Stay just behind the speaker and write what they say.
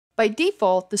By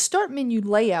default, the Start menu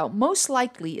layout most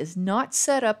likely is not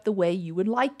set up the way you would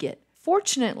like it.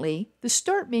 Fortunately, the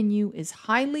Start menu is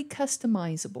highly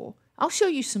customizable. I'll show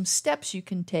you some steps you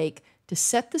can take to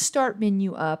set the Start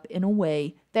menu up in a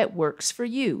way that works for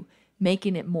you,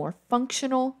 making it more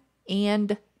functional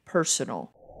and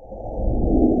personal.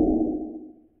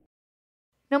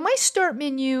 Now my Start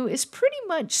menu is pretty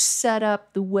much set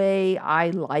up the way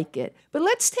I like it, but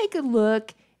let's take a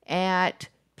look at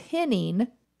pinning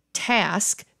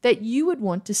tasks that you would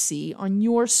want to see on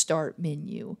your Start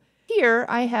menu. Here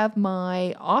I have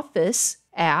my Office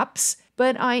apps,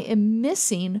 but I am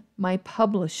missing my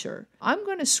Publisher. I'm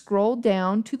going to scroll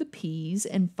down to the P's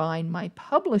and find my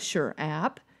Publisher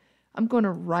app. I'm going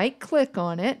to right-click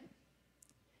on it,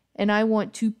 and I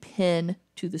want to pin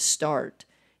to the Start.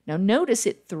 Now notice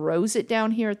it throws it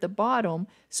down here at the bottom,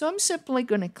 so I'm simply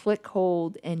going to click,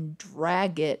 hold, and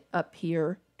drag it up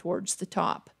here towards the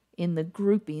top in the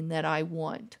grouping that I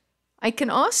want. I can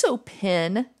also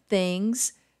pin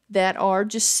things that are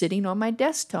just sitting on my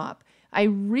desktop. I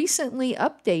recently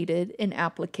updated an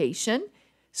application,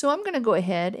 so I'm going to go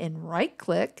ahead and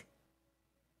right-click,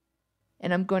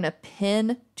 and I'm going to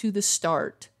pin to the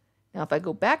Start. Now if I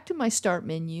go back to my Start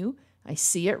menu, I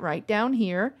see it right down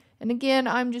here. And again,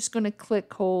 I'm just going to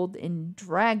click, hold, and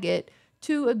drag it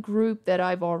to a group that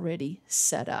I've already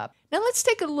set up. Now let's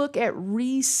take a look at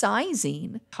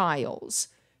resizing tiles.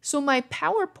 So my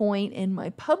PowerPoint and my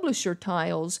Publisher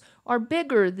tiles are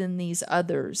bigger than these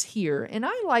others here, and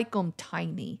I like them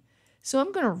tiny. So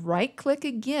I'm going to right-click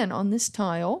again on this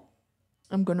tile.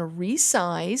 I'm going to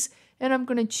resize, and I'm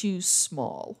going to choose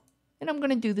small. And I'm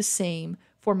going to do the same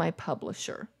for my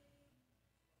Publisher.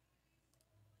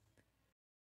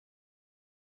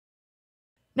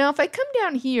 Now, if I come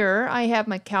down here, I have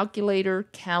my calculator,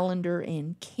 calendar,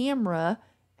 and camera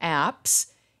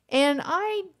apps, and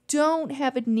I don't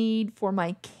have a need for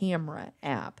my camera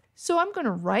app. So I'm going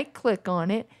to right-click on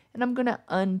it, and I'm going to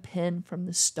unpin from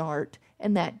the Start,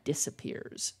 and that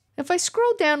disappears. If I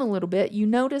scroll down a little bit, you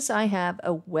notice I have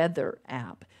a weather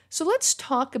app. So let's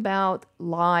talk about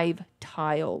live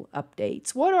tile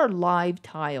updates. What are live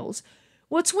tiles?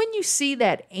 Well, it's when you see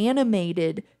that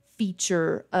animated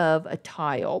feature of a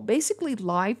tile. Basically,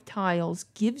 live tiles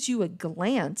gives you a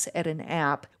glance at an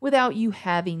app without you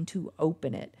having to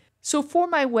open it. So for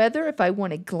my weather, if I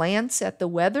want to glance at the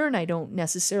weather and I don't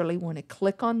necessarily want to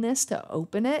click on this to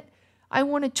open it, I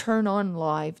want to turn on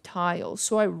live tiles.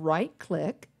 So I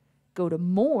right-click, go to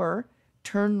More,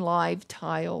 turn live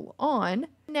tile on.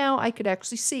 Now I could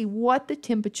actually see what the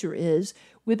temperature is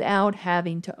without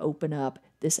having to open up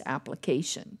this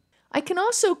application. I can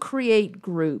also create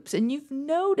groups, and you've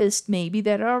noticed maybe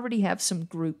that I already have some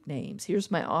group names. Here's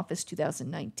my Office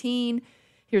 2019,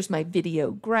 here's my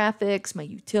video graphics, my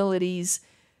utilities,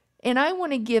 and I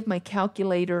want to give my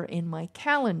calculator and my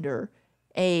calendar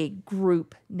a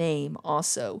group name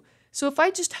also. So if I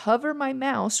just hover my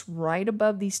mouse right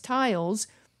above these tiles,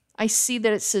 I see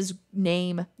that it says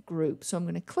Name Group. So I'm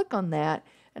going to click on that,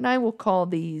 and I will call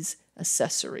these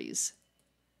Accessories.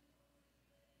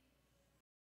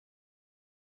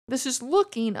 This is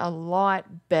looking a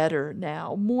lot better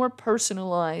now, more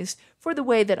personalized for the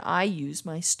way that I use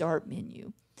my Start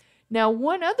menu. Now,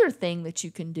 one other thing that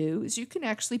you can do is you can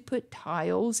actually put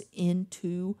tiles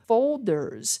into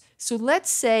folders. So let's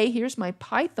say here's my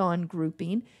Python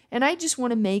grouping, and I just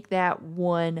want to make that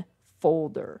one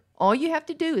folder. All you have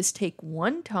to do is take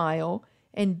one tile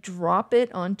and drop it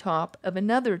on top of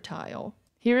another tile.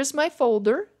 Here's my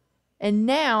folder. And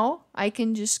now I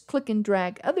can just click and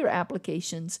drag other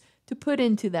applications to put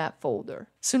into that folder.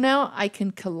 So now I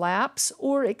can collapse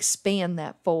or expand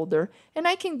that folder, and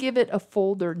I can give it a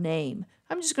folder name.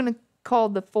 I'm just going to call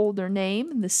the folder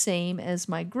name the same as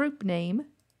my group name.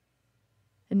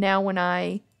 And now when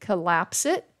I collapse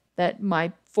it, that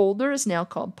my folder is now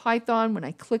called Python. When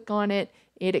I click on it,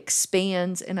 it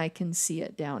expands and I can see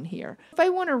it down here. If I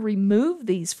want to remove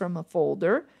these from a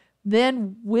folder,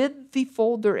 then with the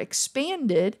folder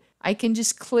expanded, I can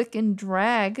just click and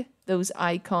drag those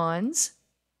icons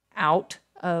out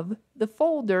of the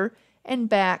folder and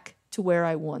back to where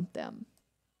I want them.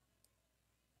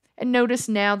 And notice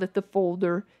now that the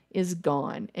folder is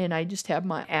gone and I just have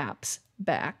my apps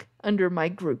back under my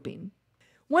grouping.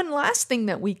 One last thing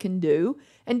that we can do,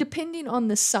 and depending on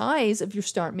the size of your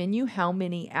Start menu, how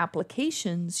many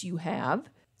applications you have,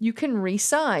 you can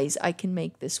resize. I can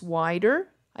make this wider,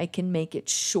 I can make it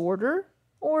shorter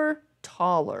or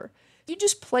taller. You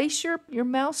just place your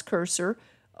mouse cursor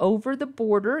over the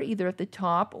border, either at the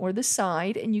top or the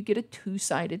side, and you get a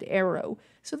two-sided arrow.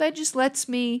 So that just lets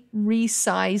me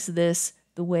resize this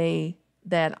the way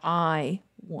that I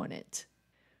want it.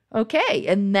 Okay,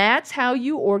 and that's how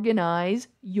you organize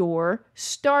your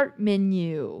start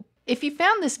menu. If you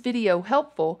found this video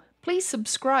helpful, please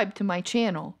subscribe to my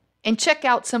channel and check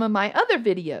out some of my other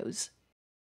videos.